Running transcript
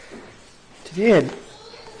Today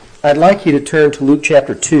I'd like you to turn to Luke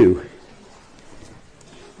chapter 2.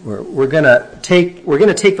 We're going to take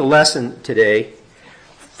the lesson today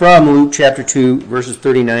from Luke chapter 2, verses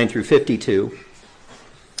 39 through 52.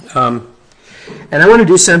 And I want to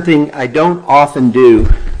do something I don't often do,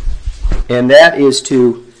 and that is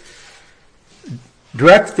to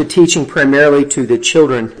direct the teaching primarily to the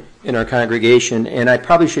children in our congregation, and I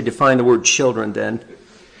probably should define the word children then.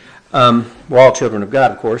 We're all children of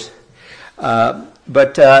God, of course.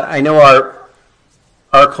 But I know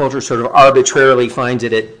our culture sort of arbitrarily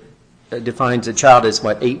defines a child as,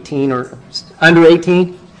 18 or under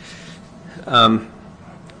 18?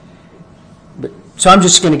 So I'm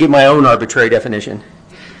just going to give my own arbitrary definition.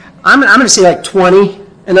 I'm going to say 20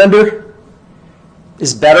 and under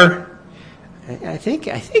is better. I think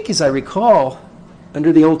as I recall,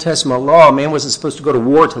 under the Old Testament law, a man wasn't supposed to go to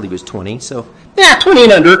war till he was 20. So, 20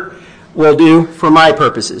 and under will do for my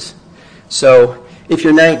purposes. So, if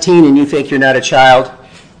you're 19 and you think you're not a child,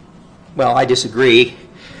 well, I disagree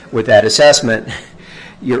with that assessment.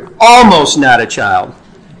 You're almost not a child.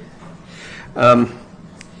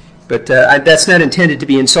 But that's not intended to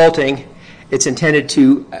be insulting. It's intended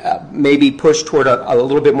to maybe push toward a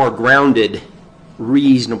little bit more grounded,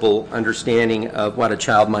 reasonable understanding of what a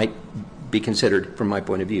child might be considered from my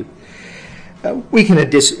point of view. We can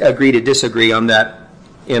agree to disagree on that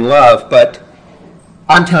in love, but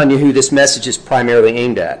I'm telling you who this message is primarily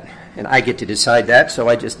aimed at, and I get to decide that, so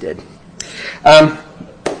I just did.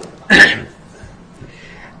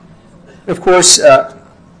 Of course,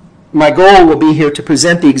 my goal will be here to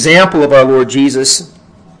present the example of our Lord Jesus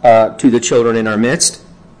to the children in our midst,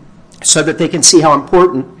 so that they can see how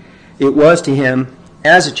important it was to him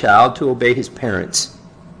as a child to obey his parents.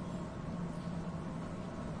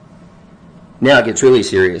 Now it gets really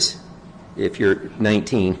serious. If you're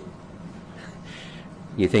 19,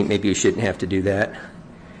 you think maybe you shouldn't have to do that,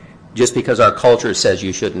 just because our culture says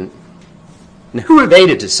you shouldn't. And who are they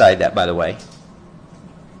to decide that, by the way?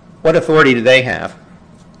 What authority do they have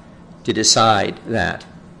to decide that?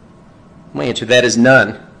 My answer to that is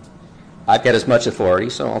none. I've got as much authority,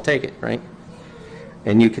 so I'll take it, right?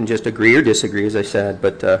 And you can just agree or disagree, as I said,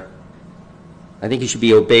 but I think you should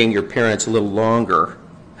be obeying your parents a little longer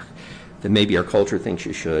than maybe our culture thinks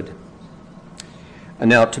you should. And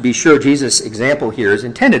now, to be sure, Jesus' example here is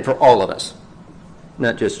intended for all of us,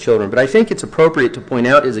 not just children. But I think it's appropriate to point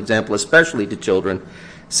out his example, especially to children,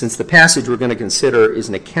 since the passage we're going to consider is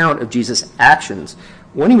an account of Jesus' actions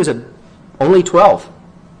when he was only 12.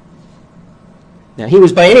 Now, he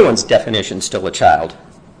was by anyone's definition still a child.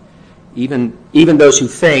 Even those who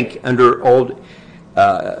think under old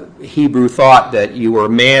Hebrew thought that you were a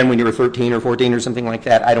man when you were 13 or 14 or something like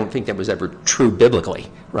that. I don't think that was ever true biblically,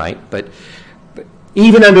 right? But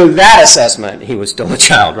even under that assessment, he was still a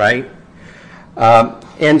child, right?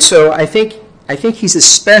 And so I think he's a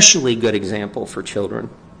especially good example for children.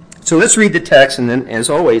 So let's read the text, and then, as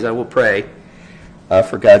always, I will pray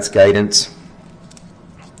for God's guidance.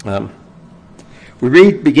 We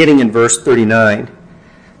read beginning in verse 39.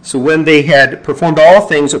 So when they had performed all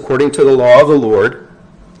things according to the law of the Lord,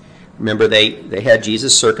 remember they had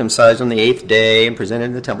Jesus circumcised on the 8th day and presented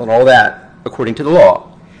in the temple and all that according to the law.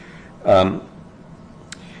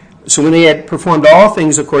 So when they had performed all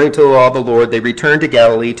things according to the law of the Lord, they returned to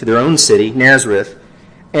Galilee, to their own city, Nazareth.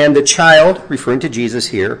 And the child, referring to Jesus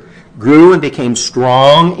here, grew and became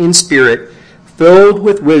strong in spirit, filled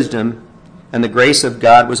with wisdom, and the grace of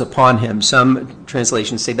God was upon him. Some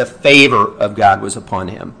translations say the favor of God was upon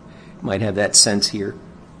him. You might have that sense here.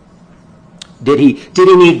 Did he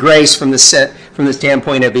need grace from the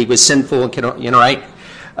standpoint of he was sinful and right?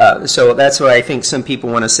 So that's why I think some people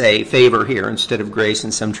want to say favor here instead of grace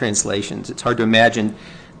in some translations. It's hard to imagine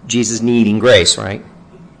Jesus needing grace, right?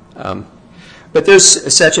 But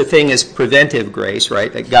there's such a thing as preventive grace,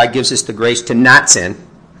 right? That God gives us the grace to not sin,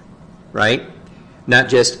 right? Not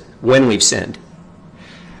just when we've sinned.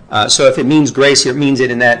 So if it means grace here, it means it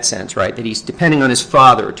in that sense, right? That he's depending on his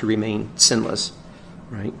Father to remain sinless,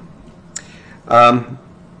 right? At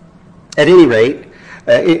any rate,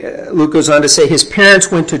 Luke goes on to say his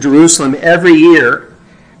parents went to Jerusalem every year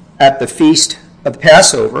at the feast of the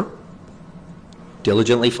Passover,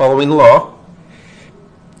 diligently following the law.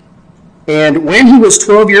 And when he was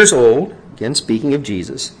 12 years old, again speaking of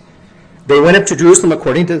Jesus, they went up to Jerusalem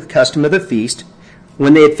according to the custom of the feast.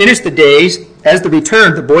 When they had finished the days, as they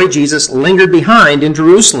returned, the boy Jesus lingered behind in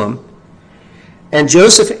Jerusalem, and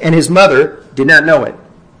Joseph and his mother did not know it.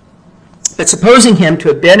 But supposing him to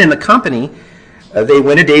have been in the company, they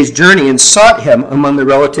went a day's journey and sought him among the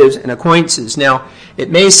relatives and acquaintances. Now, it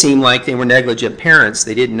may seem like they were negligent parents.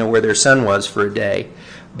 They didn't know where their son was for a day.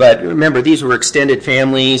 But remember, these were extended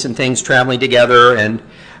families and things traveling together, and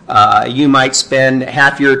you might spend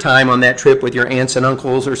half your time on that trip with your aunts and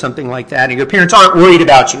uncles or something like that, and your parents aren't worried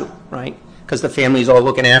about you, right? Because the family's all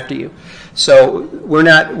looking after you. So we're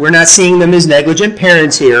not seeing them as negligent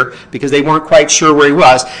parents here because they weren't quite sure where he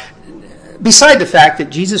was. Beside the fact that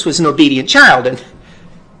Jesus was an obedient child, and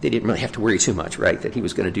they didn't really have to worry too much, right, that he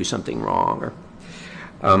was going to do something wrong.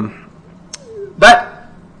 But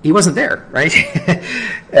he wasn't there, right?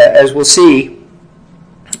 As we'll see.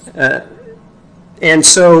 And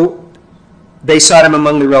so they sought him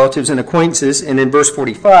among the relatives and acquaintances. And in verse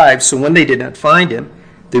 45, so when they did not find him,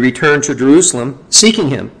 they returned to Jerusalem, seeking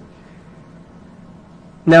him.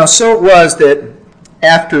 Now, so it was that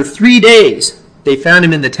after 3 days, they found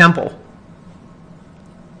him in the temple.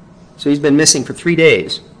 So he's been missing for 3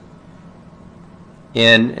 days.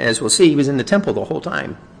 And as we'll see, he was in the temple the whole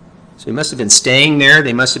time. So he must have been staying there.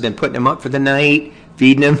 They must have been putting him up for the night,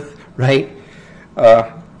 feeding him, right?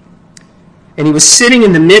 And he was sitting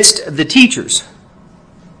in the midst of the teachers,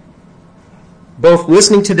 both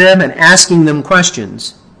listening to them and asking them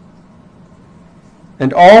questions.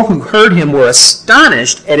 And all who heard him were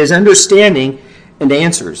astonished at his understanding and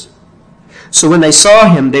answers. So when they saw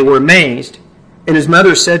him, they were amazed. And his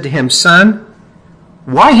mother said to him, "Son,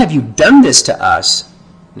 why have you done this to us?"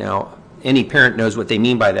 Now, any parent knows what they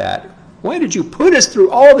mean by that. Why did you put us through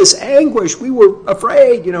all this anguish? We were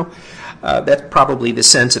afraid, That's probably the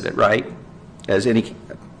sense of it, right? As any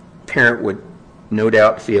parent would no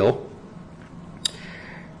doubt feel.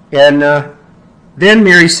 And then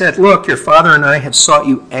Mary said, "Look, your father and I have sought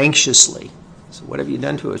you anxiously." So what have you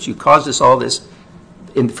done to us? You caused us all this,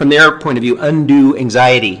 from their point of view, undue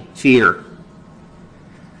anxiety, fear.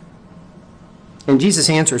 And Jesus'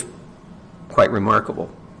 answer is quite remarkable.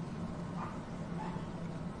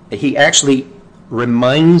 He actually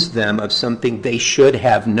reminds them of something they should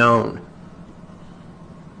have known.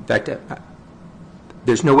 In fact,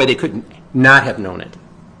 there's no way they could not have known it.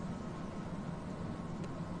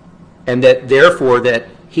 And that, therefore, that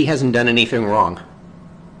he hasn't done anything wrong.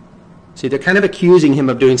 See, they're kind of accusing him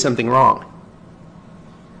of doing something wrong.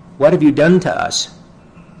 What have you done to us?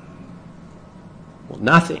 Well,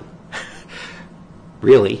 nothing.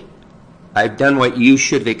 Really. I've done what you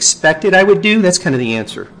should have expected I would do. That's kind of the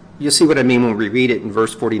answer. You'll see what I mean when we read it in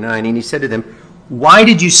verse 49. And he said to them, "Why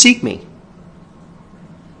did you seek me?"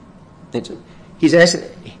 He's asking,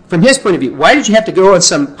 from his point of view, why did you have to go on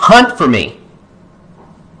some hunt for me?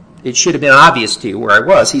 It should have been obvious to you where I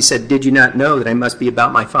was. He said, "Did you not know that I must be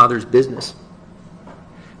about my Father's business?"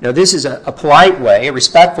 Now, this is a polite way, a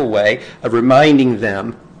respectful way of reminding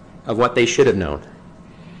them of what they should have known.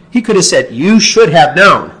 He could have said, "You should have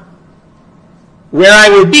known where I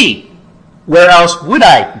would be. Where else would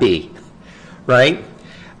I be?" Right?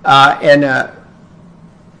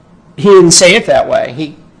 He didn't say it that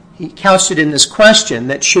way. He couched it in this question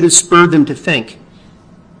that should have spurred them to think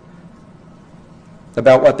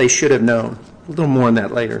about what they should have known. A little more on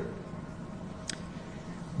that later.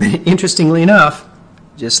 But interestingly enough,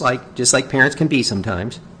 just like parents can be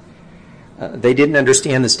sometimes, they didn't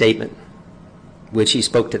understand the statement which he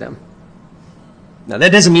spoke to them. Now,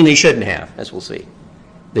 that doesn't mean they shouldn't have, as we'll see.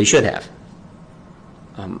 They should have.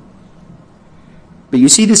 But you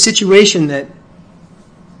see the situation that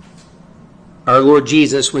our Lord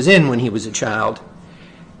Jesus was in when he was a child.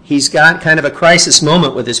 He's got kind of a crisis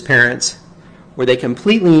moment with his parents where they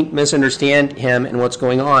completely misunderstand him and what's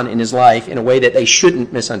going on in his life in a way that they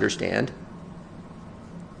shouldn't misunderstand.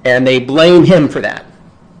 And they blame him for that.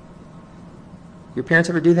 Your parents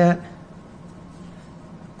ever do that?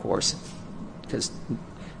 Of course. Because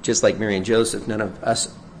just like Mary and Joseph, none of us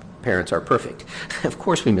parents are perfect. Of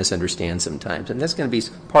course we misunderstand sometimes, and that's going to be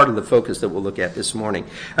part of the focus that we'll look at this morning.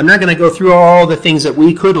 I'm not going to go through all the things that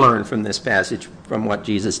we could learn from this passage, from what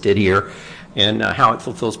Jesus did here, and how it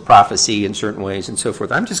fulfills prophecy in certain ways and so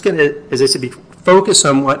forth. I'm just going to, as I said, focus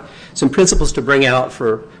on some principles to bring out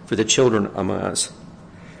for the children among us.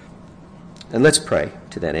 And let's pray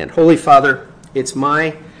to that end. Holy Father, it's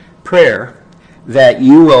my prayer that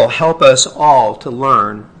you will help us all to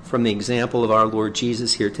learn from the example of our Lord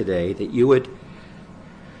Jesus here today, that you would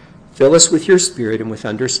fill us with your Spirit and with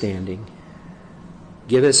understanding.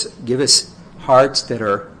 Give us hearts that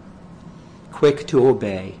are quick to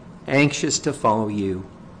obey, anxious to follow you.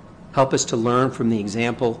 Help us to learn from the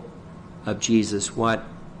example of Jesus what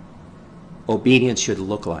obedience should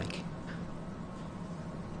look like,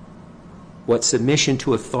 what submission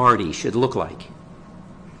to authority should look like,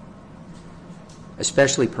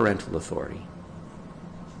 especially parental authority.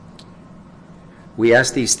 We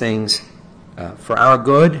ask these things for our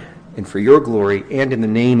good and for your glory, and in the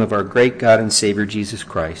name of our great God and Savior, Jesus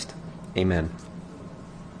Christ. Amen.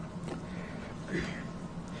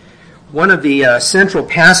 One of the central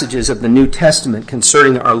passages of the New Testament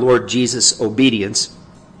concerning our Lord Jesus' obedience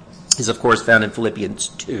is, of course, found in Philippians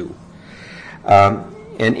 2. And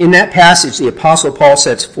in that passage, the Apostle Paul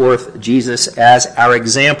sets forth Jesus as our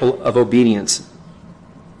example of obedience.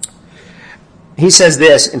 He says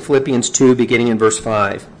this in Philippians 2, beginning in verse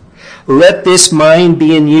 5. Let this mind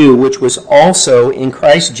be in you, which was also in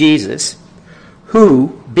Christ Jesus,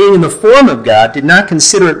 who, being in the form of God, did not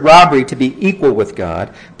consider it robbery to be equal with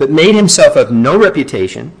God, but made himself of no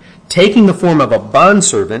reputation, taking the form of a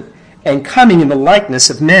bondservant, and coming in the likeness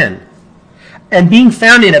of men. And being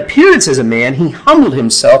found in appearance as a man, he humbled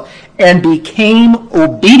himself and became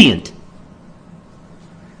obedient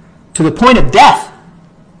to the point of death.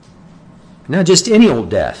 Not just any old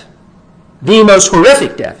death. The most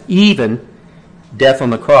horrific death, even death on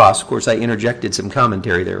the cross. Of course, I interjected some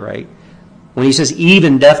commentary there, right? When he says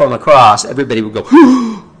even death on the cross, everybody would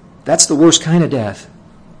go, that's the worst kind of death.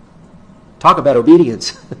 Talk about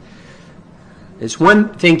obedience. It's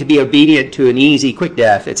one thing to be obedient to an easy, quick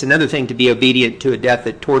death. It's another thing to be obedient to a death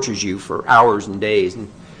that tortures you for hours and days.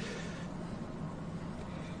 And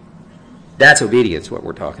that's obedience, what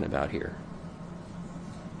we're talking about here.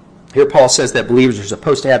 Here Paul says that believers are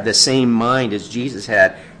supposed to have the same mind as Jesus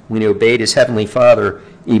had when he obeyed his heavenly Father,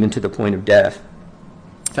 even to the point of death.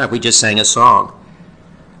 In fact, we just sang a song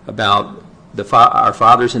about our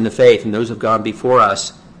fathers in the faith and those who have gone before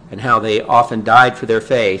us and how they often died for their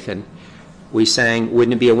faith. And we sang,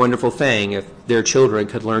 wouldn't it be a wonderful thing if their children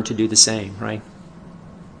could learn to do the same, right?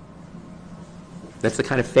 That's the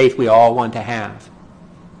kind of faith we all want to have.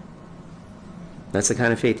 That's the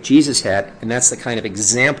kind of faith Jesus had, and that's the kind of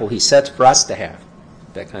example he sets for us to have,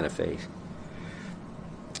 that kind of faith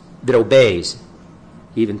that obeys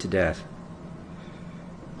even to death.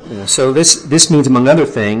 So this means, among other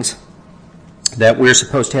things, that we're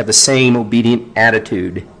supposed to have the same obedient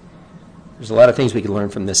attitude. There's a lot of things we can learn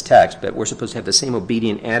from this text, but we're supposed to have the same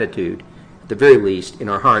obedient attitude, at the very least, in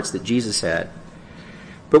our hearts that Jesus had.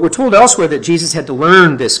 But we're told elsewhere that Jesus had to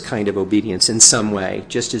learn this kind of obedience in some way,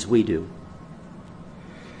 just as we do.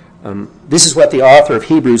 This is what the author of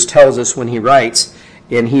Hebrews tells us when he writes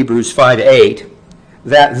in Hebrews 5:8,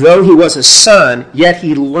 that though he was a son, yet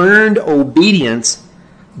he learned obedience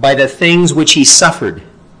by the things which he suffered.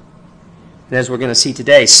 And as we're going to see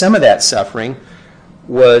today, some of that suffering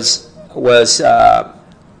was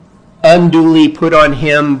unduly put on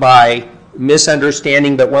him by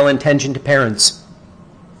misunderstanding but well-intentioned parents.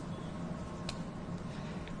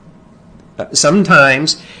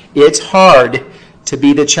 Sometimes it's hard to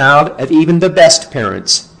be the child of even the best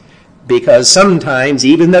parents, because sometimes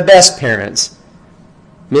even the best parents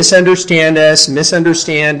misunderstand us,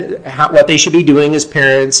 misunderstand what they should be doing as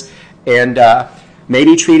parents, and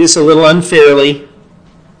maybe treat us a little unfairly.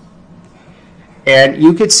 And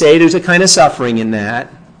you could say there's a kind of suffering in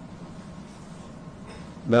that.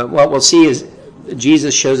 But what we'll see is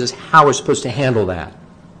Jesus shows us how we're supposed to handle that.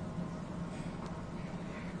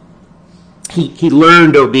 He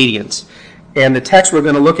learned obedience. And the text we're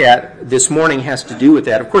going to look at this morning has to do with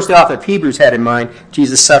that. Of course, the author of Hebrews had in mind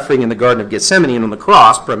Jesus' suffering in the Garden of Gethsemane and on the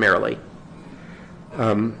cross primarily.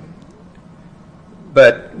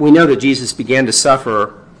 But we know that Jesus began to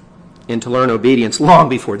suffer and to learn obedience long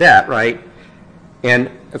before that, right?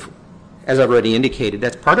 And as I've already indicated,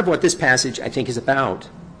 that's part of what this passage, I think, is about.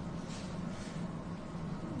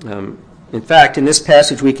 In fact, in this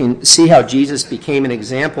passage, we can see how Jesus became an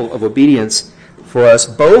example of obedience for us,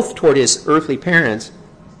 both toward his earthly parents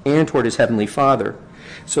and toward his heavenly Father.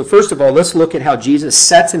 So first of all, let's look at how Jesus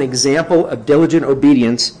sets an example of diligent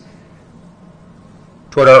obedience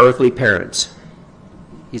toward our earthly parents.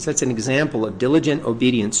 He sets an example of diligent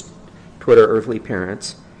obedience toward our earthly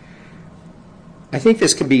parents. I think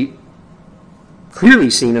this can be clearly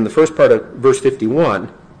seen in the first part of verse 51,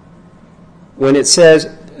 when it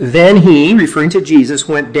says, then he, referring to Jesus,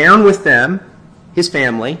 went down with them, his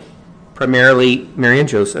family, primarily Mary and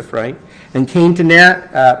Joseph, right, and came to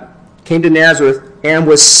Nazareth and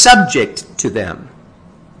was subject to them.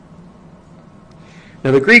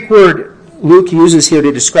 Now, the Greek word Luke uses here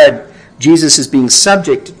to describe Jesus as being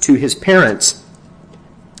subject to his parents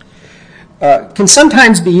can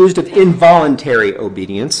sometimes be used of involuntary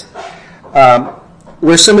obedience,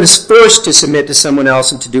 where someone is forced to submit to someone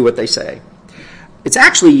else and to do what they say. It's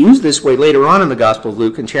actually used this way later on in the Gospel of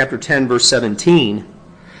Luke in chapter 10, verse 17.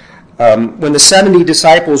 When the 70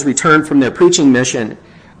 disciples returned from their preaching mission,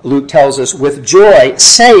 Luke tells us, with joy,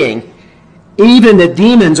 saying, even the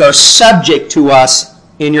demons are subject to us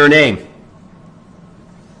in your name.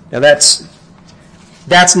 Now that's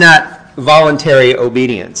not voluntary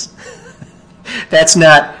obedience. That's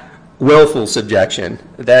not willful subjection.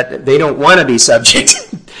 That they don't want to be subject.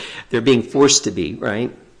 They're being forced to be,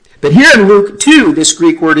 right? But here in Luke 2, this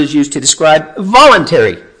Greek word is used to describe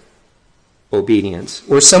voluntary obedience,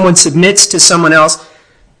 where someone submits to someone else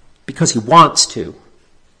because he wants to.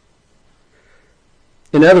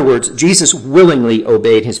 In other words, Jesus willingly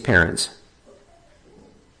obeyed his parents.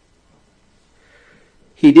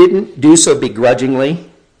 He didn't do so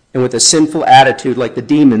begrudgingly and with a sinful attitude like the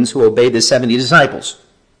demons who obeyed the 70 disciples.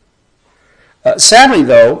 Sadly,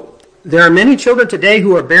 though, there are many children today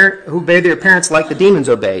who obey their parents like the demons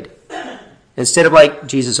obeyed, instead of like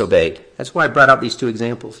Jesus obeyed. That's why I brought out these two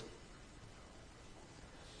examples.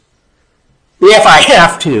 If I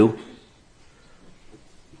have to,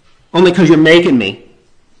 only because you're making me.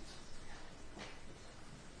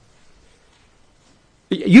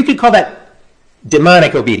 You could call that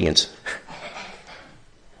demonic obedience.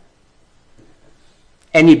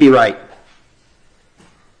 And you'd be right.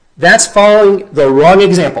 That's following the wrong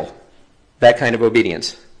example, that kind of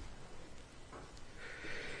obedience.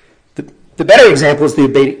 The better example is the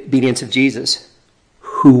obedience of Jesus,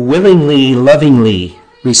 who willingly, lovingly,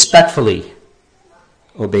 respectfully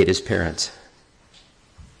obeyed his parents.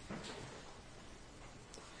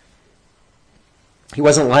 He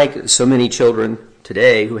wasn't like so many children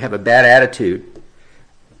today who have a bad attitude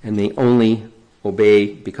and they only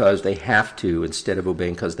obey because they have to instead of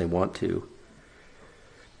obeying because they want to.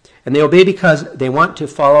 And they obey because they want to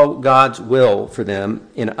follow God's will for them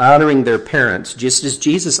in honoring their parents, just as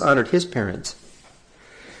Jesus honored his parents.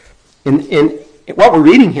 In what we're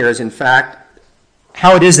reading here is, in fact,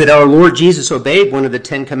 how it is that our Lord Jesus obeyed one of the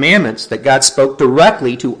 10 commandments that God spoke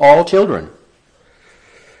directly to all children.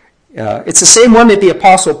 It's the same one that the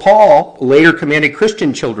Apostle Paul later commanded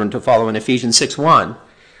Christian children to follow in Ephesians 6:1,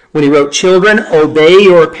 when he wrote, "Children, obey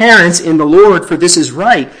your parents in the Lord, for this is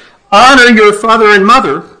right. Honor your father and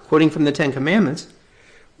mother," quoting from the 10 Commandments,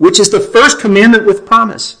 which is the first commandment with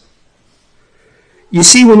promise. You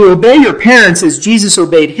see, when you obey your parents as Jesus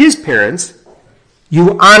obeyed his parents,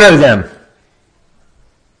 you honor them.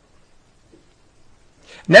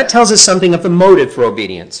 And that tells us something of the motive for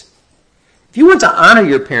obedience. If you want to honor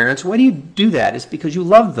your parents, why do you do that? It's because you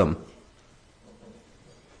love them.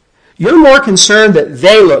 You're more concerned that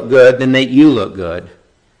they look good than that you look good.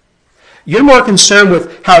 You're more concerned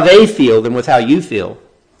with how they feel than with how you feel.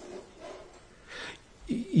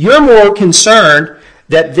 You're more concerned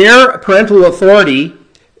that their parental authority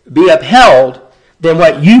be upheld than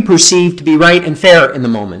what you perceive to be right and fair in the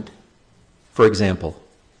moment, for example.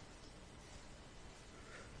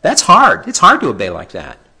 That's hard. It's hard to obey like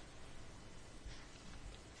that.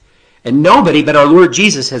 And nobody but our Lord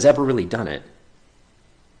Jesus has ever really done it.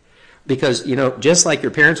 Because, just like your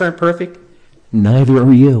parents aren't perfect, neither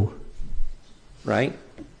are you. Right?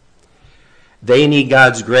 They need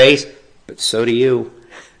God's grace, but so do you.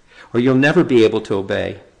 Or you'll never be able to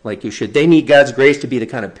obey like you should. They need God's grace to be the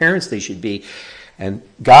kind of parents they should be. And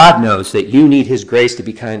God knows that you need his grace to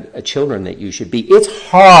be kind of children that you should be. It's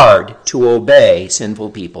hard to obey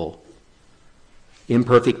sinful people,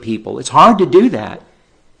 imperfect people. It's hard to do that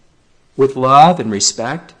with love and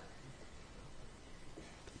respect.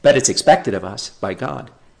 But it's expected of us by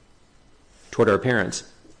God toward our parents.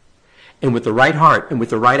 And with the right heart and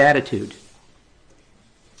with the right attitude.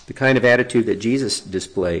 The kind of attitude that Jesus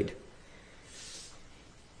displayed.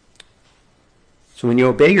 So when you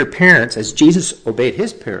obey your parents as Jesus obeyed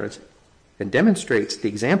his parents and demonstrates the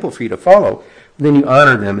example for you to follow, then you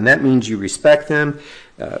honor them. And that means you respect them.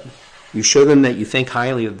 You show them that you think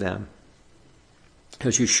highly of them.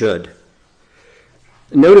 As you should.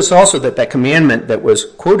 Notice also that commandment that was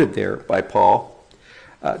quoted there by Paul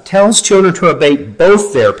tells children to obey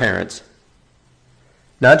both their parents,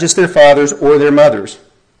 not just their fathers or their mothers.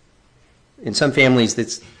 In some families,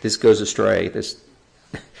 this goes astray.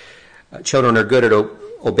 Children are good at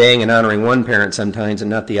obeying and honoring one parent sometimes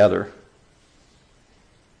and not the other.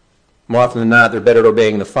 More often than not, they're better at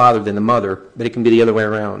obeying the father than the mother, but it can be the other way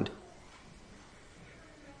around.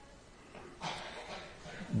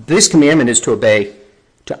 This commandment is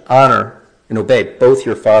to honor and obey both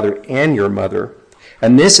your father and your mother.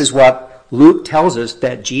 And this is what Luke tells us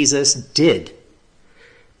that Jesus did.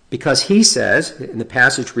 Because he says, in the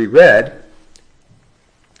passage we read,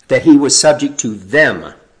 that he was subject to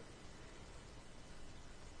them.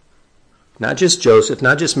 Not just Joseph,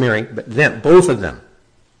 not just Mary, but them, both of them.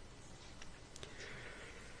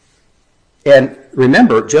 And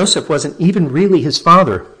remember, Joseph wasn't even really his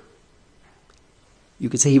father. You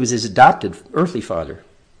could say he was his adopted earthly father.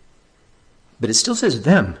 But it still says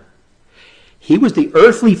them. He was the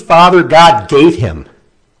earthly father God gave him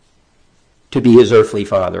to be his earthly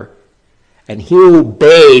father. And he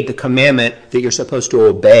obeyed the commandment that you're supposed to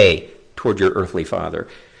obey toward your earthly father.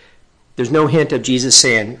 There's no hint of Jesus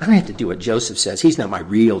saying, I have to do what Joseph says. He's not my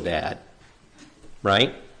real dad.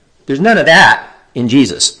 Right? There's none of that in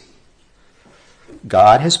Jesus.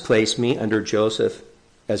 God has placed me under Joseph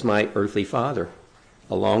as my earthly father,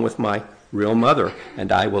 along with my real mother,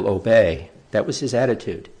 and I will obey. That was his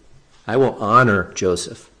attitude. I will honor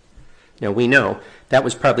Joseph. Now we know that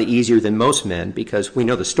was probably easier than most men because we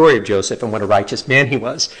know the story of Joseph and what a righteous man he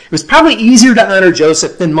was. It was probably easier to honor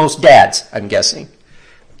Joseph than most dads, I'm guessing.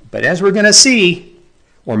 But as we're going to see,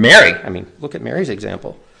 or Mary, look at Mary's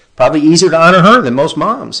example. Probably easier to honor her than most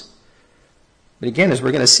moms. But again, as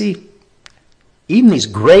we're going to see, even these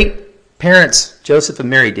great parents, Joseph and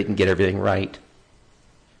Mary, didn't get everything right.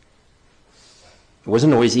 It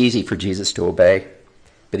wasn't always easy for Jesus to obey,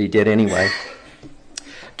 but he did anyway.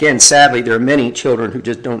 Again, sadly, there are many children who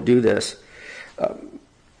just don't do this.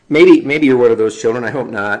 Maybe you're one of those children, I hope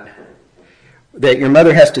not, that your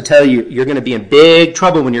mother has to tell you you're going to be in big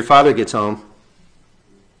trouble when your father gets home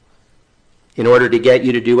in order to get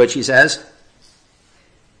you to do what she says.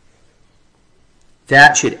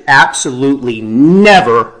 That should absolutely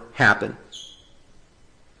never happen.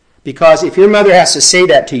 Because if your mother has to say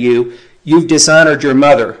that to you, you've dishonored your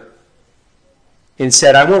mother and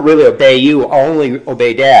said, I won't really obey you, I'll only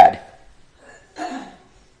obey Dad.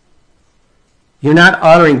 You're not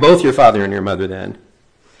honoring both your father and your mother then.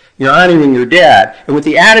 You're honoring your dad. And with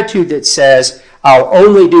the attitude that says, I'll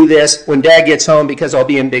only do this when Dad gets home because I'll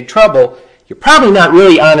be in big trouble, you're probably not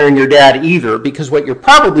really honoring your dad either, because what you're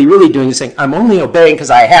probably really doing is saying, I'm only obeying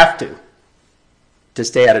because I have to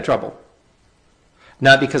stay out of trouble,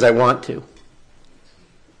 not because I want to.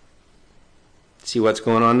 See what's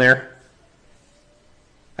going on there?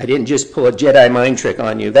 I didn't just pull a Jedi mind trick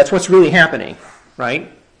on you. That's what's really happening,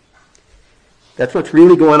 right? That's what's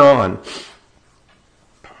really going on.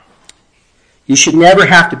 You should never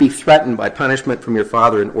have to be threatened by punishment from your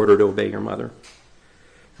father in order to obey your mother.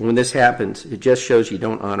 And when this happens, it just shows you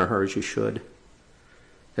don't honor her as you should.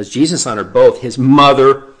 As Jesus honored both his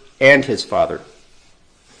mother and his father.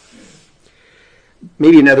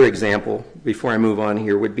 Maybe another example before I move on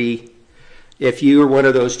here would be if you are one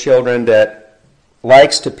of those children that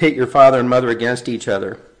likes to pit your father and mother against each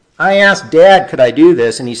other. I asked Dad, could I do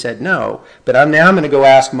this? And he said no. But I'm going to go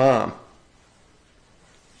ask Mom.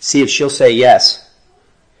 See if she'll say yes.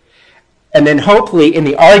 And then hopefully in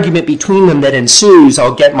the argument between them that ensues,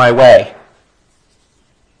 I'll get my way.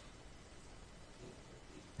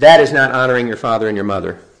 That is not honoring your father and your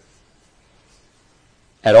mother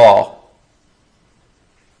at all.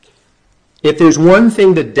 If there's one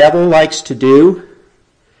thing the devil likes to do,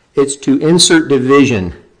 it's to insert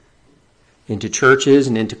division into churches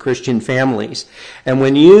and into Christian families. And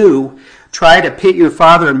when you try to pit your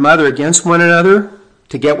father and mother against one another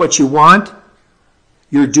to get what you want,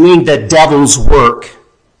 you're doing the devil's work.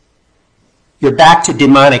 You're back to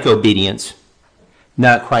demonic obedience,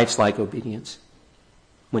 not Christ-like obedience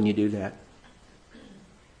when you do that.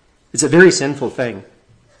 It's a very sinful thing.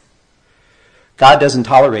 God doesn't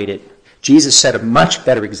tolerate it. Jesus set a much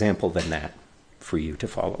better example than that for you to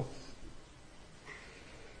follow.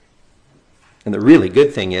 And the really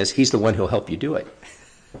good thing is, he's the one who'll help you do it.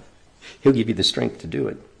 He'll give you the strength to do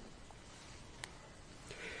it.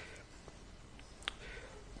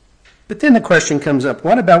 But then the question comes up,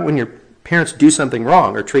 what about when your parents do something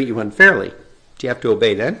wrong or treat you unfairly? Do you have to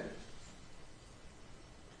obey then?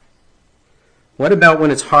 What about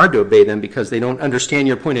when it's hard to obey them because they don't understand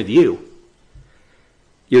your point of view?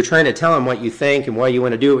 You're trying to tell them what you think and why you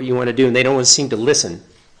want to do what you want to do, and they don't seem to listen.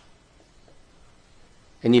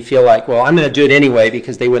 And you feel like, well, I'm going to do it anyway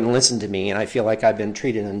because they wouldn't listen to me, and I feel like I've been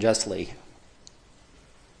treated unjustly.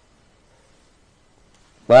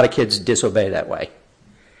 A lot of kids disobey that way.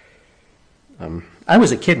 I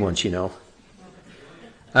was a kid once, you know.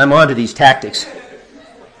 I'm on to these tactics.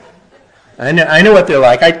 I know what they're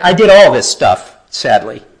like. I did all this stuff,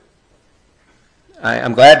 sadly.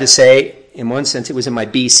 I'm glad to say, in one sense, it was in my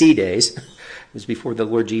BC days. It was before the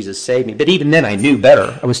Lord Jesus saved me. But even then, I knew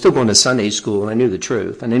better. I was still going to Sunday school, and I knew the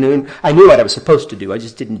truth. And I knew what I was supposed to do. I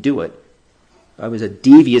just didn't do it. I was a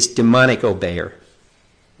devious, demonic obeyer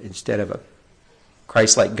instead of a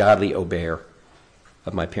Christ-like, godly obeyer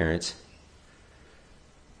of my parents.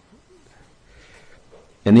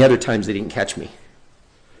 And the other times they didn't catch me,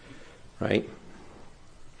 right?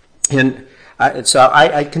 And so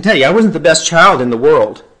I can tell you, I wasn't the best child in the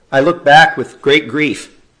world. I look back with great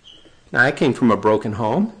grief. Now, I came from a broken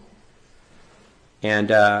home,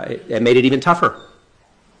 and it made it even tougher.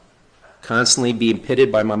 constantly being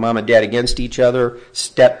pitted by my mom and dad against each other,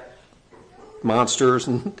 step monsters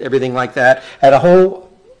and everything like that. Had a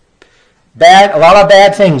lot of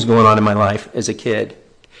bad things going on in my life as a kid.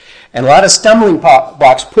 And a lot of stumbling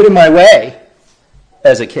blocks put in my way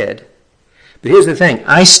as a kid. But here's the thing.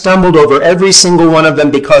 I stumbled over every single one of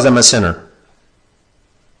them because I'm a sinner.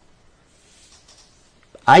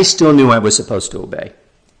 I still knew I was supposed to obey.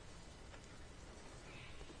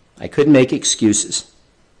 I couldn't make excuses.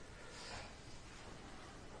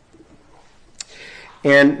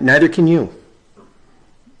 And neither can you.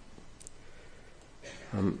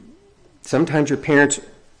 Sometimes your parents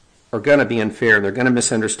are going to be unfair. They're going to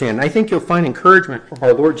misunderstand. And I think you'll find encouragement from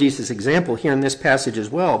our Lord Jesus' example here in this passage as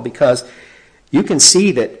well, because you can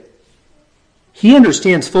see that he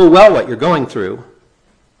understands full well what you're going through.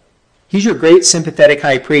 He's your great sympathetic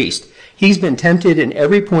high priest. He's been tempted in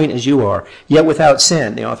every point as you are, yet without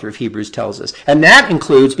sin, the author of Hebrews tells us. And that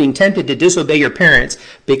includes being tempted to disobey your parents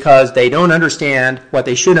because they don't understand what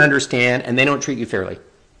they should understand and they don't treat you fairly.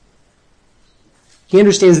 He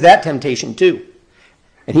understands that temptation too.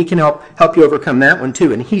 And he can help you overcome that one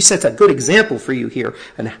too. And he sets a good example for you here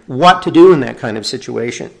on what to do in that kind of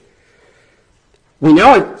situation. We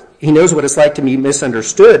know he knows what it's like to be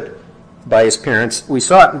misunderstood by his parents. We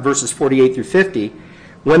saw it in verses 48 through 50.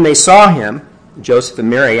 When they saw him, Joseph and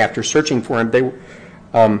Mary, after searching for him, they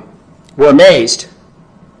were amazed.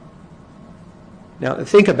 Now,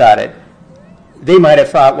 think about it. They might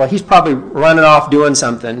have thought, well, he's probably running off doing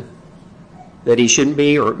something that he shouldn't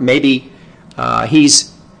be, or maybe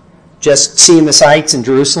he's just seeing the sights in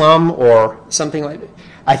Jerusalem or something like that.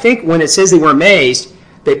 I think when it says they were amazed,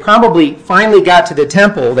 they probably finally got to the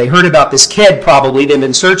temple. They heard about this kid probably they've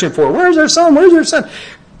been searching for. Where's our son? Where's our son?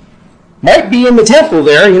 Might be in the temple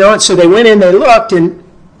there, and so they went in, they looked, and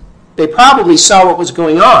they probably saw what was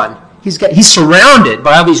going on. He's surrounded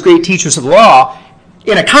by all these great teachers of law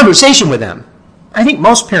in a conversation with them. I think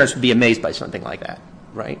most parents would be amazed by something like that,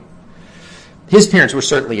 right? His parents were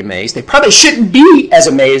certainly amazed. They probably shouldn't be as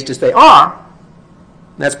amazed as they are.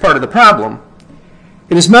 That's part of the problem.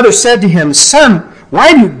 And his mother said to him, "Son, why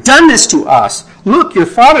have you done this to us? Look, your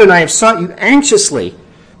father and I have sought you anxiously."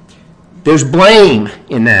 There's blame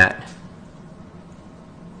in that.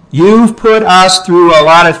 You've put us through a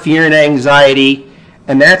lot of fear and anxiety,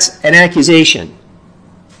 and that's an accusation.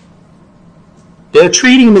 They're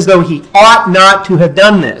treating him as though he ought not to have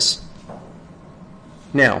done this.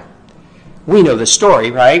 Now, we know the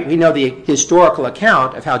story, right? We know the historical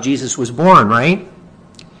account of how Jesus was born, right?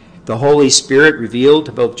 The Holy Spirit revealed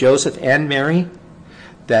to both Joseph and Mary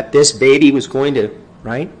that this baby was going to,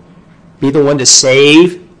 right, be the one to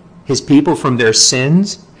save his people from their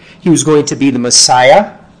sins. He was going to be the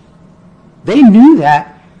Messiah. They knew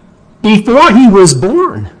that before he was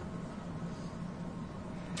born.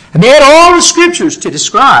 And they had all the scriptures to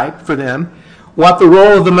describe for them what the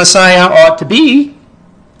role of the Messiah ought to be.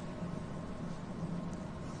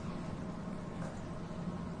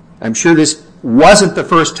 I'm sure this wasn't the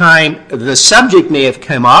first time the subject may have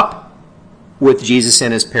come up with Jesus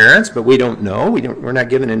and his parents, but we don't know. We're not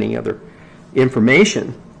given any other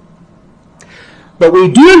information. But we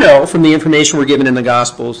do know from the information we're given in the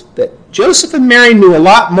Gospels that Joseph and Mary knew a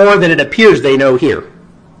lot more than it appears they know here.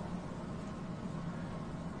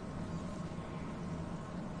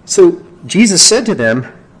 So Jesus said to them,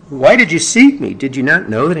 "Why did you seek me? Did you not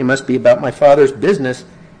know that it must be about my Father's business?"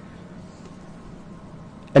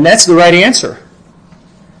 And that's the right answer.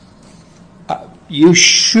 You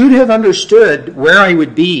should have understood where I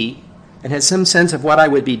would be and had some sense of what I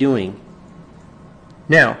would be doing.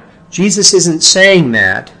 Now, Jesus isn't saying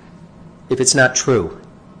that if it's not true.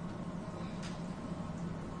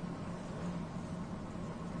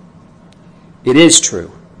 It is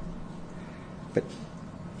true. But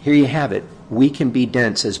here you have it. We can be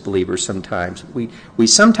dense as believers sometimes. We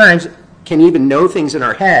sometimes can even know things in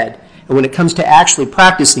our head, and when it comes to actually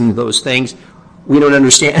practicing those things, we don't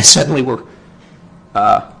understand. Suddenly we're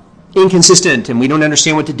inconsistent, and we don't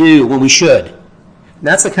understand what to do when we should. And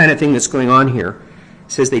that's the kind of thing that's going on here.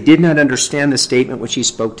 It says they did not understand the statement which he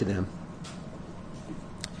spoke to them.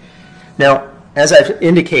 Now, as I've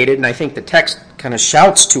indicated, and I think the text kind of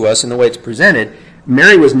shouts to us in the way it's presented,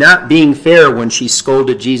 Mary was not being fair when she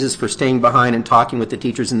scolded Jesus for staying behind and talking with the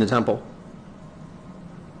teachers in the temple.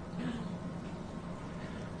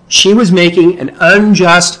 She was making an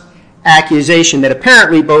unjust accusation that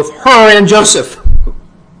apparently both her and Joseph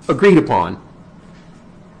agreed upon.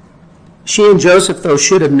 She and Joseph, though,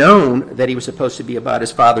 should have known that he was supposed to be about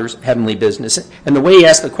his Father's heavenly business. And the way he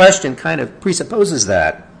asked the question kind of presupposes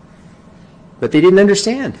that. But they didn't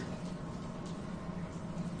understand.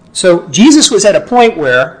 So Jesus was at a point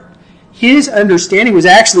where his understanding was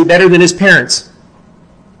actually better than his parents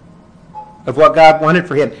of what God wanted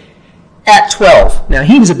for him. At 12. Now,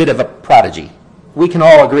 he was a bit of a prodigy. We can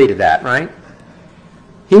all agree to that, right?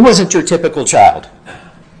 He wasn't your typical child.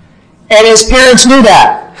 And his parents knew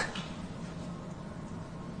that.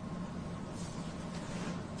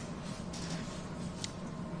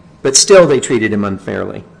 But still, they treated him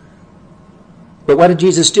unfairly. But what did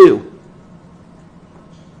Jesus do?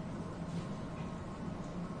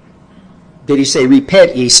 Did he say,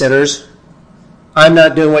 "Repent, ye sinners, I'm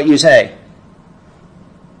not doing what you say"?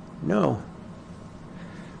 No.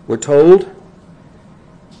 We're told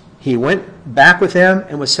he went back with them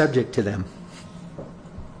and was subject to them.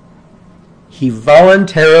 He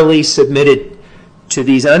voluntarily submitted to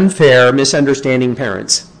these unfair, misunderstanding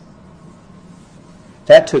parents.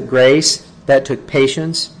 That took grace, that took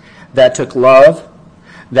patience, that took love,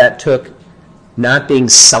 that took not being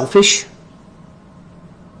selfish.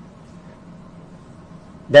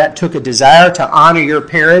 That took a desire to honor your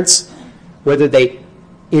parents, whether they,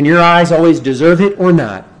 in your eyes, always deserve it or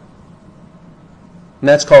not. And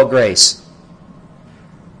that's called grace.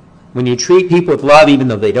 When you treat people with love even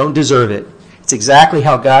though they don't deserve it, it's exactly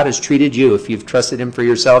how God has treated you if you've trusted him for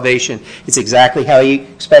your salvation. It's exactly how he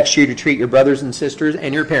expects you to treat your brothers and sisters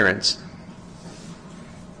and your parents.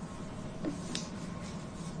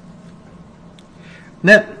 And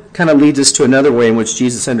that kind of leads us to another way in which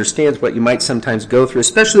Jesus understands what you might sometimes go through,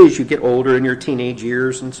 especially as you get older in your teenage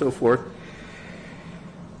years and so forth.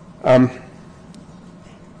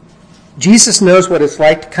 Jesus knows what it's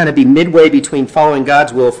like to kind of be midway between following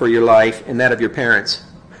God's will for your life and that of your parents.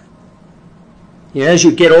 You know, as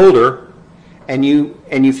you get older and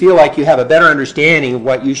you feel like you have a better understanding of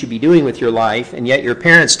what you should be doing with your life, and yet your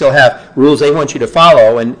parents still have rules they want you to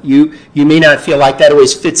follow, and you may not feel like that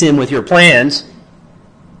always fits in with your plans,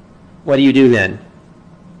 what do you do then?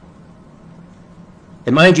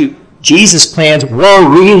 And mind you, Jesus' plans were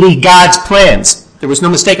really God's plans. There was no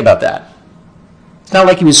mistake about that. It's not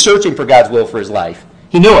like he was searching for God's will for his life.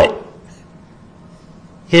 He knew it.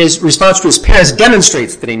 His response to his parents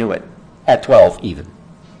demonstrates that he knew it, at 12 even.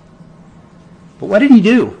 But what did he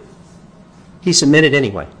do? He submitted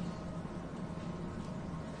anyway.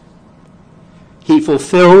 He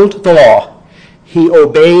fulfilled the law. He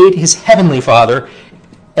obeyed his heavenly Father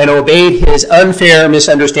and obeyed his unfair,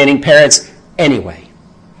 misunderstanding parents anyway.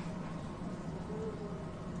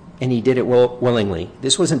 And he did it willingly.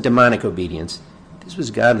 This wasn't demonic obedience. This was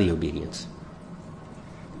godly obedience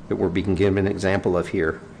that we're being given an example of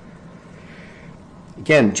here.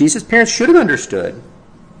 Again, Jesus' parents should have understood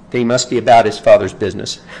that he must be about his Father's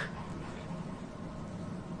business.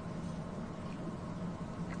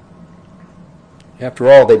 After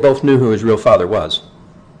all, they both knew who his real father was,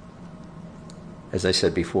 as I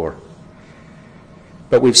said before.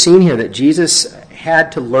 But we've seen here that Jesus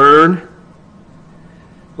had to learn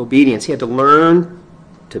obedience. He had to learn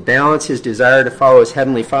to balance his desire to follow his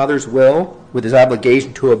heavenly Father's will with his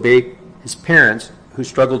obligation to obey his parents, who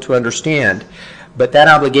struggled to understand. But that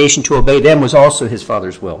obligation to obey them was also his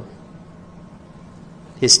Father's will.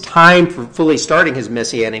 His time for fully starting his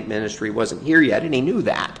messianic ministry wasn't here yet, and he knew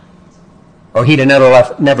that. Or he'd have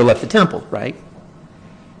never left the temple, right?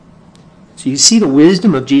 So you see the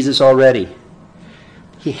wisdom of Jesus already.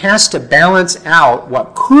 He has to balance out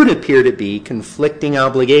what could appear to be conflicting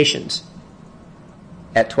obligations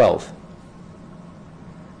at 12.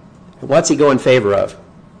 And what's he go in favor of?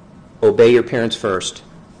 Obey your parents first.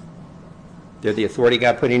 They're the authority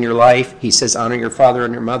God put in your life. He says, honor your father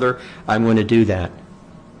and your mother. I'm going to do that.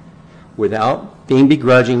 Without being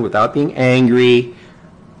begrudging, without being angry,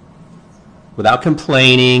 without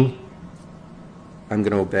complaining, I'm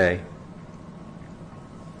going to obey.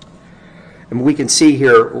 And we can see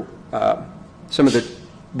here some of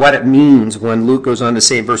what it means when Luke goes on to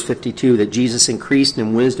say in verse 52 that Jesus increased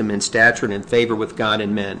in wisdom and stature and in favor with God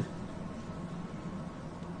and men.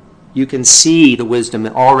 You can see the wisdom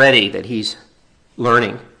already that he's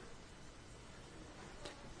learning.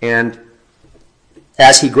 And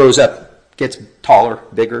as he grows up, gets taller,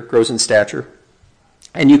 bigger, grows in stature.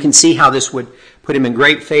 And you can see how this would put him in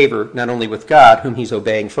great favor, not only with God, whom he's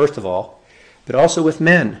obeying first of all, but also with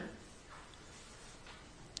men.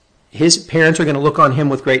 His parents are going to look on him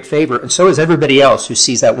with great favor, and so is everybody else who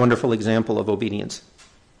sees that wonderful example of obedience.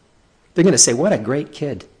 They're going to say, what a great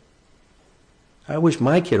kid. I wish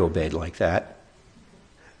my kid obeyed like that.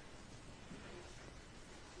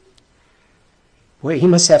 Boy, he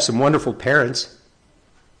must have some wonderful parents,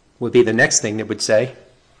 would be the next thing they would say.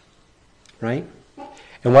 Right?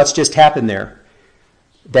 And what's just happened there?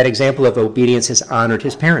 That example of obedience has honored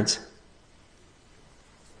his parents.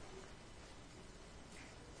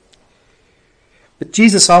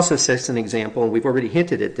 Jesus also sets an example, and we've already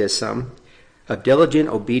hinted at this some, of diligent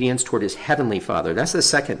obedience toward his heavenly Father. That's the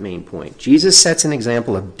second main point. Jesus sets an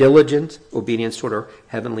example of diligent obedience toward our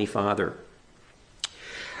heavenly Father.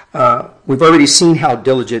 We've already seen how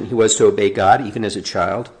diligent he was to obey God, even as a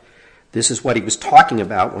child. This is what he was talking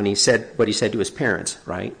about when he said what he said to his parents,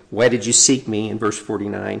 right? Why did you seek me, in verse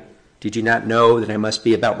 49? Did you not know that I must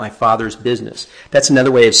be about my Father's business? That's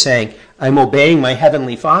another way of saying, I'm obeying my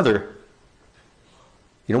heavenly Father.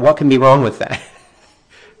 You know, what can be wrong with that?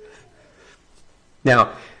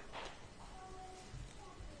 Now,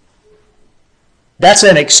 that's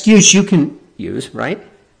an excuse you can use, right?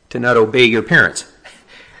 To not obey your parents.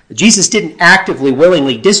 Jesus didn't actively,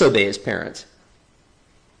 willingly disobey his parents.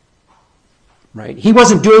 Right? He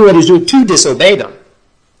wasn't doing what he was doing to disobey them.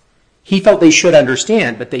 He felt they should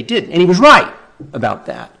understand, but they didn't. And he was right about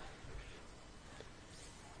that.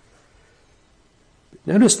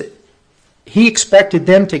 Notice that he expected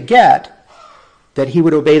them to get that he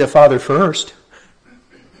would obey the Father first,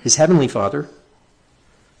 his heavenly Father,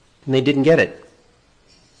 and they didn't get it.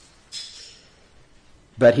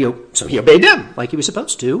 But he obeyed them like he was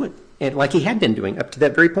supposed to, and like he had been doing up to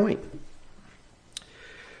that very point.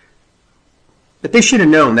 But they should have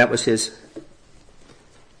known that was his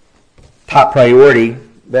top priority.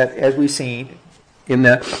 But as we've seen, in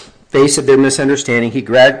the face of their misunderstanding, he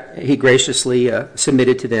graciously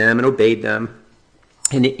submitted to them and obeyed them.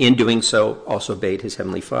 And in doing so, also obeyed his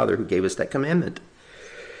heavenly Father who gave us that commandment.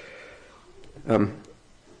 And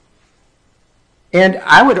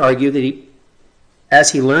I would argue that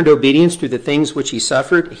as he learned obedience through the things which he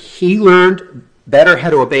suffered, he learned better how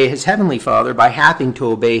to obey his heavenly Father by having to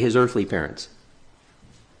obey his earthly parents.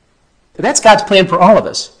 But that's God's plan for all of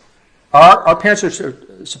us. Our parents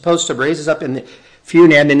are supposed to raise us up in the fear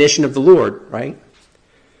and admonition of the Lord, right?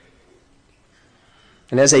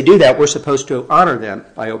 And as they do that, we're supposed to honor them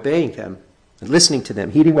by obeying them, and listening to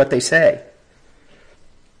them, heeding what they say.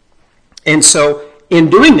 And so, in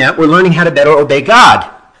doing that, we're learning how to better obey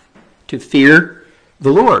God, to fear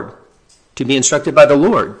the Lord, to be instructed by the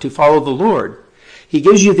Lord, to follow the Lord. He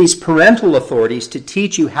gives you these parental authorities to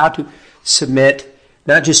teach you how to submit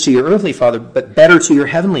not just to your earthly father, but better to your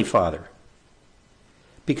heavenly Father.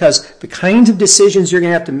 Because the kinds of decisions you're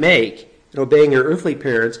going to have to make in obeying your earthly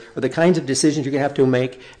parents are the kinds of decisions you're going to have to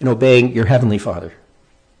make in obeying your heavenly Father.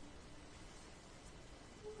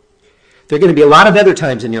 There are going to be a lot of other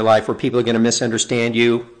times in your life where people are going to misunderstand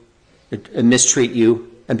you and mistreat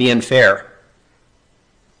you and be unfair.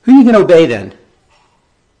 Who are you going to obey then?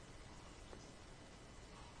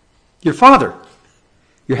 Your Father.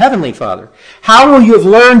 Your heavenly Father. How will you have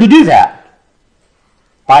learned to do that?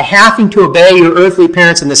 By having to obey your earthly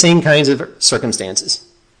parents in the same kinds of circumstances.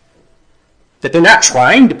 That they're not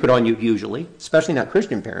trying to put on you usually, especially not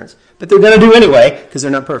Christian parents, but they're going to do anyway because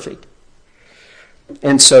they're not perfect.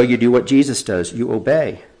 And so you do what Jesus does. You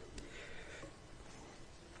obey.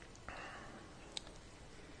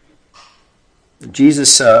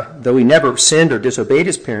 Jesus, though he never sinned or disobeyed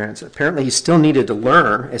his parents, apparently he still needed to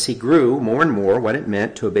learn as he grew more and more what it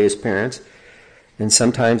meant to obey his parents. And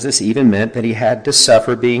sometimes this even meant that he had to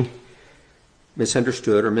suffer being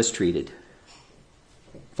misunderstood or mistreated.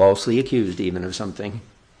 Falsely accused even of something.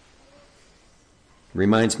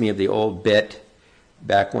 Reminds me of the old bit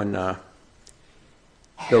back when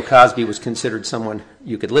Bill Cosby was considered someone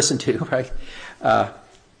you could listen to, right?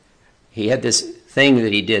 He had this thing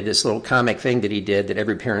that he did, this little comic thing that he did that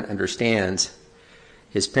every parent understands.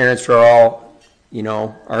 His parents were all,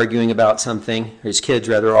 arguing about something. His kids,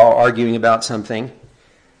 rather, all arguing about something.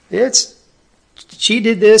 She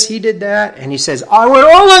did this, he did that. And he says, I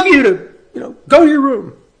want all of you to, go to your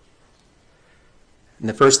room. And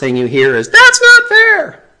the first thing you hear is, that's not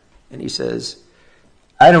fair. And he says,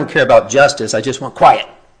 I don't care about justice, I just want quiet.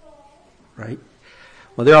 Right?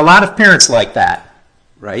 Well, there are a lot of parents like that,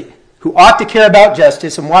 right? Who ought to care about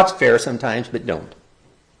justice and what's fair sometimes, but don't.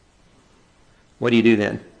 What do you do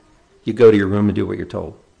then? You go to your room and do what you're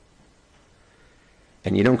told.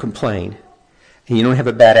 And you don't complain. And you don't have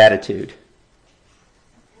a bad attitude.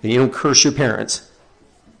 And you don't curse your parents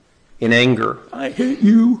in anger. I hate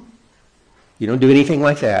you. You don't do anything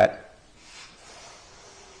like that.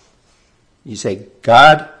 You say,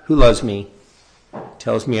 God, who loves me,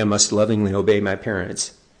 tells me I must lovingly obey my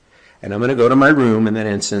parents. And I'm going to go to my room in that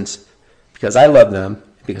instance because I love them,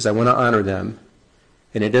 because I want to honor them.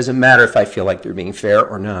 And it doesn't matter if I feel like they're being fair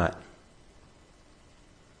or not.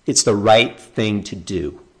 It's the right thing to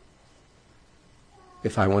do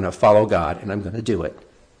if I want to follow God, and I'm going to do it.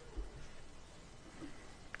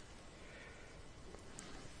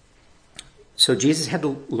 So Jesus had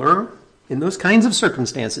to learn in those kinds of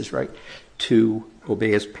circumstances, right, to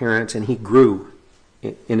obey his parents, and he grew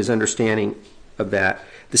in his understanding of that.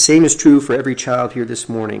 The same is true for every child here this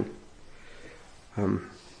morning. There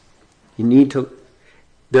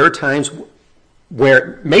are times where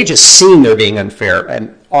it may just seem they're being unfair,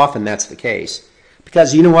 and often that's the case.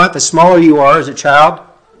 Because you know what? The smaller you are as a child,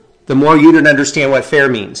 the more you don't understand what fair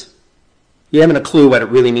means. You haven't a clue what it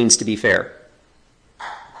really means to be fair.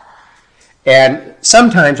 And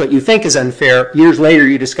sometimes what you think is unfair, years later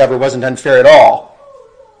you discover wasn't unfair at all,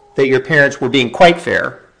 that your parents were being quite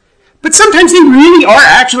fair. But sometimes they really are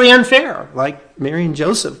actually unfair, like Mary and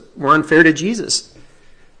Joseph were unfair to Jesus.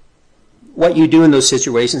 What you do in those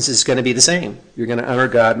situations is going to be the same. You're going to honor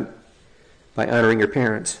God by honoring your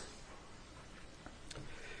parents.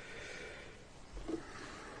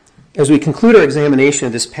 As we conclude our examination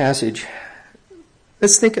of this passage,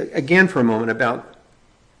 let's think again for a moment about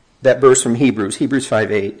that verse from Hebrews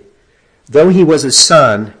 5:8. Though he was a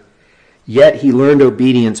son, yet he learned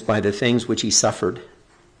obedience by the things which he suffered.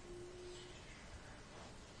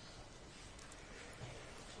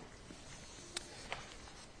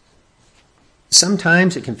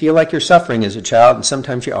 Sometimes it can feel like you're suffering as a child, and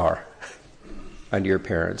sometimes you are under your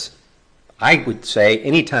parents. I would say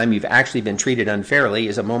anytime you've actually been treated unfairly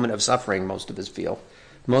is a moment of suffering, most of us feel.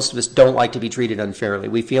 Most of us don't like to be treated unfairly.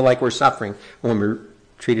 We feel like we're suffering when we're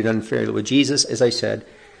treated unfairly. With Jesus, as I said,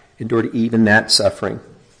 endured even that suffering.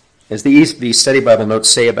 As the ESV Study Bible notes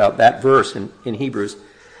say about that verse in Hebrews,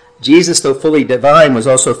 Jesus, though fully divine, was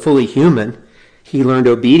also fully human. He learned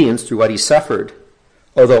obedience through what he suffered.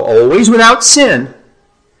 Although always without sin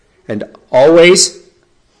and always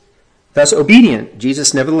thus obedient,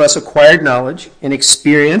 Jesus nevertheless acquired knowledge and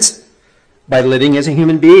experience by living as a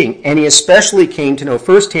human being. And he especially came to know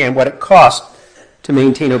firsthand what it cost to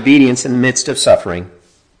maintain obedience in the midst of suffering.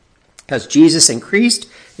 As Jesus increased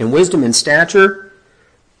in wisdom and stature,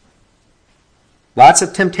 lots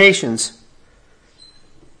of temptations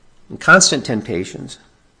and constant temptations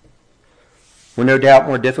were no doubt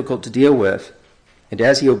more difficult to deal with. And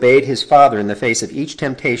as he obeyed his Father in the face of each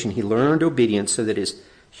temptation, he learned obedience so that his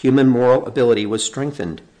human moral ability was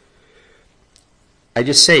strengthened. I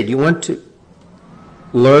just say, do you want to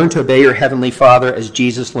learn to obey your Heavenly Father as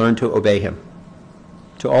Jesus learned to obey him?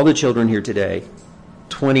 To all the children here today,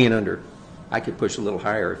 20 and under. I could push a little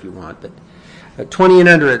higher if you want, but 20 and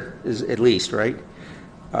under is at least, right?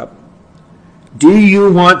 Do you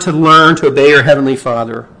want to learn to obey your Heavenly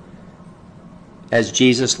Father as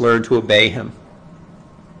Jesus learned to obey him?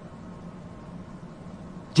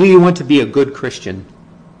 Do you want to be a good Christian?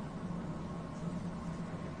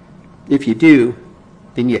 If you do,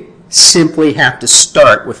 then you simply have to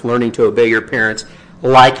start with learning to obey your parents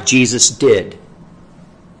like Jesus did.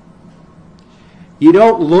 You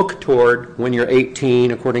don't look toward, when you're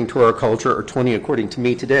 18, according to our culture, or 20, according to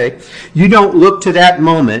me today, you don't look to that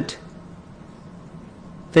moment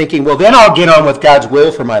thinking, well, then I'll get on with God's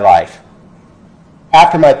will for my life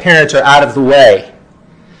after my parents are out of the way.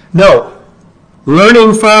 No.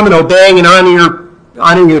 Learning from and obeying and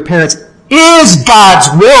honoring your parents is God's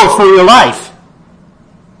will for your life.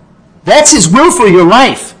 That's his will for your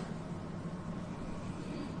life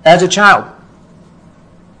as a child.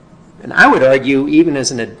 And I would argue, even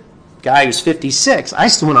as a guy who's 56, I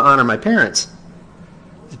still want to honor my parents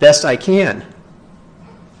as best I can,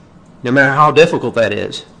 no matter how difficult that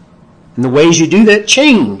is. And the ways you do that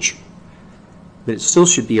change. But it still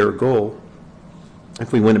should be our goal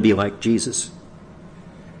if we want to be like Jesus.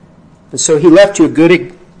 And so he left you a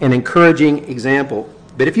good and encouraging example.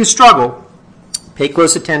 But if you struggle, pay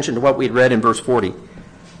close attention to what we had read in verse 40.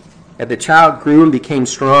 And the child grew and became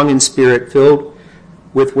strong in spirit, filled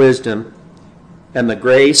with wisdom, and the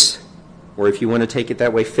grace, or if you want to take it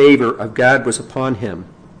that way, favor of God was upon him.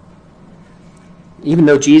 Even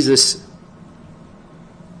though Jesus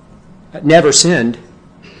never sinned,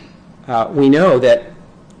 we know that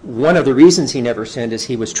one of the reasons he never sinned is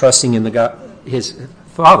he was trusting in his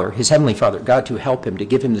Father, his Heavenly Father, God, to help him, to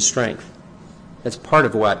give him the strength. That's part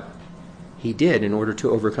of what he did in order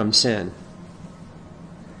to overcome sin.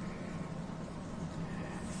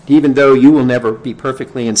 Even though you will never be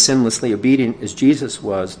perfectly and sinlessly obedient as Jesus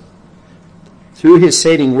was, through his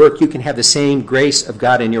saving work, you can have the same grace of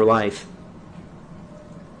God in your life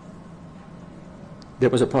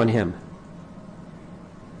that was upon him.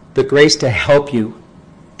 The grace to help you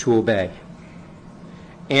to obey.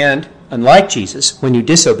 And unlike Jesus, when you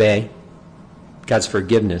disobey, God's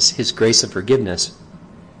forgiveness, his grace of forgiveness,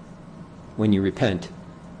 when you repent.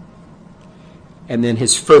 And then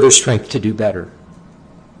his further strength to do better.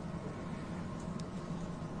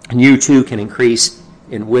 And you too can increase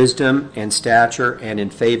in wisdom and stature and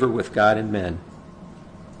in favor with God and men.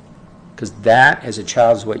 Because that, as a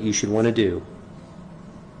child, is what you should want to do.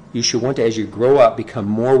 You should want to, as you grow up, become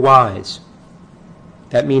more wise.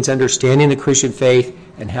 That means understanding the Christian faith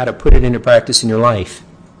and how to put it into practice in your life.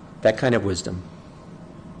 That kind of wisdom.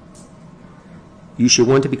 You should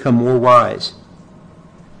want to become more wise.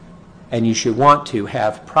 And you should want to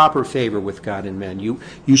have proper favor with God and men.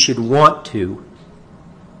 You should want to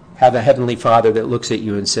have a heavenly Father that looks at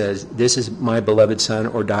you and says, "This is my beloved son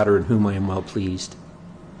or daughter in whom I am well pleased."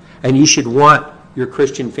 And you should want your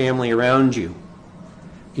Christian family around you,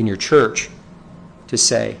 in your church, to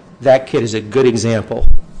say, "That kid is a good example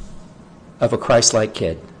of a Christ-like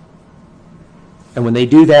kid." And when they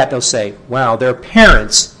do that, they'll say, "Wow, their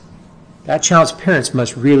parents, that child's parents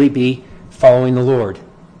must really be following the Lord.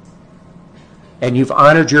 And you've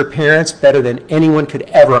honored your parents better than anyone could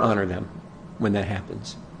ever honor them," when that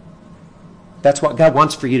happens. That's what God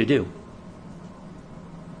wants for you to do.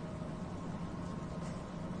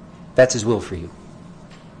 That's His will for you.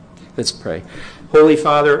 Let's pray. Holy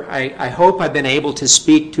Father, I hope I've been able to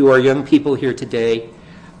speak to our young people here today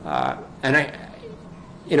in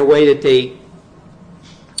a way that they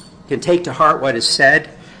can take to heart what is said.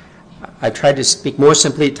 I've tried to speak more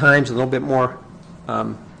simply at times, a little bit more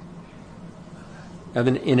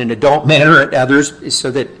in an adult manner at others, so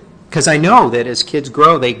that, because I know that as kids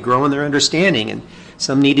grow, they grow in their understanding, and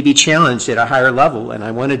some need to be challenged at a higher level, and I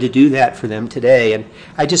wanted to do that for them today. And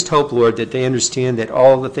I just hope, Lord, that they understand that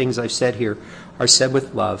all the things I've said here are said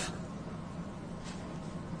with love.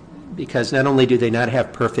 Because not only do they not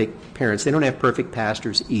have perfect parents, they don't have perfect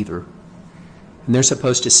pastors either. And they're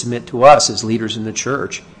supposed to submit to us as leaders in the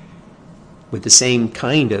church with the same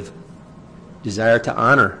kind of desire to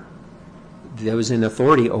honor those in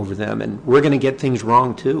authority over them. And we're going to get things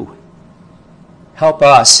wrong too. Help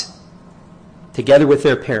us, together with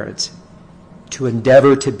their parents, to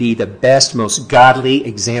endeavor to be the best, most godly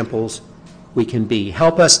examples we can be.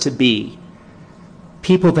 Help us to be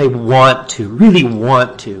people they really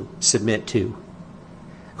want to submit to,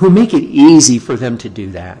 who make it easy for them to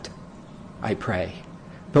do that, I pray.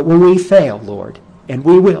 But when we fail, Lord, and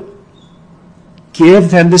we will,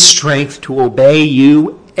 give them the strength to obey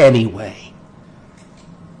you anyway,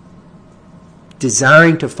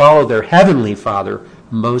 desiring to follow their heavenly Father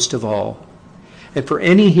most of all. And for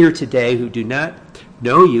any here today who do not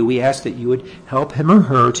know you, we ask that you would help him or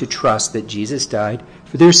her to trust that Jesus died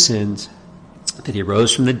for their sins, that he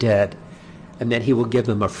rose from the dead, and that he will give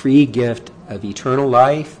them a free gift of eternal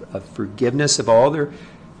life, of forgiveness of all their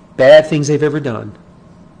bad things they've ever done.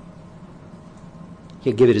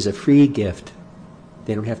 He'll give it as a free gift.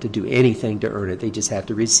 They don't have to do anything to earn it. They just have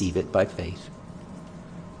to receive it by faith.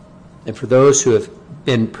 And for those who have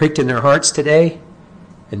been pricked in their hearts today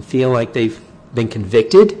and feel like they've been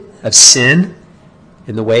convicted of sin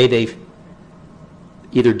in the way they've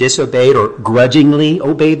either disobeyed or grudgingly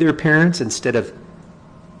obeyed their parents instead of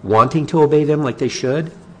wanting to obey them like they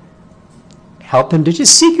should, help them to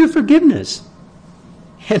just seek your forgiveness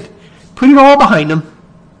and put it all behind them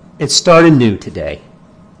and start anew today.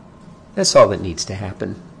 That's all that needs to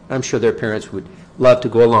happen. I'm sure their parents would love to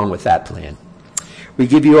go along with that plan. We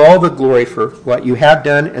give you all the glory for what you have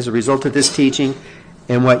done as a result of this teaching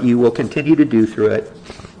and what you will continue to do through it.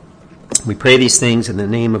 We pray these things in the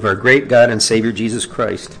name of our great God and Savior, Jesus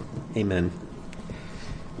Christ. Amen.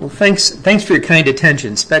 Well, thanks for your kind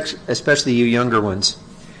attention, especially you younger ones,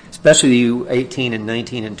 especially you 18 and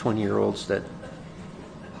 19 and 20-year-olds. That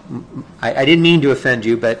I didn't mean to offend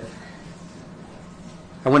you, but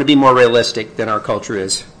I want to be more realistic than our culture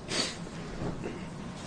is.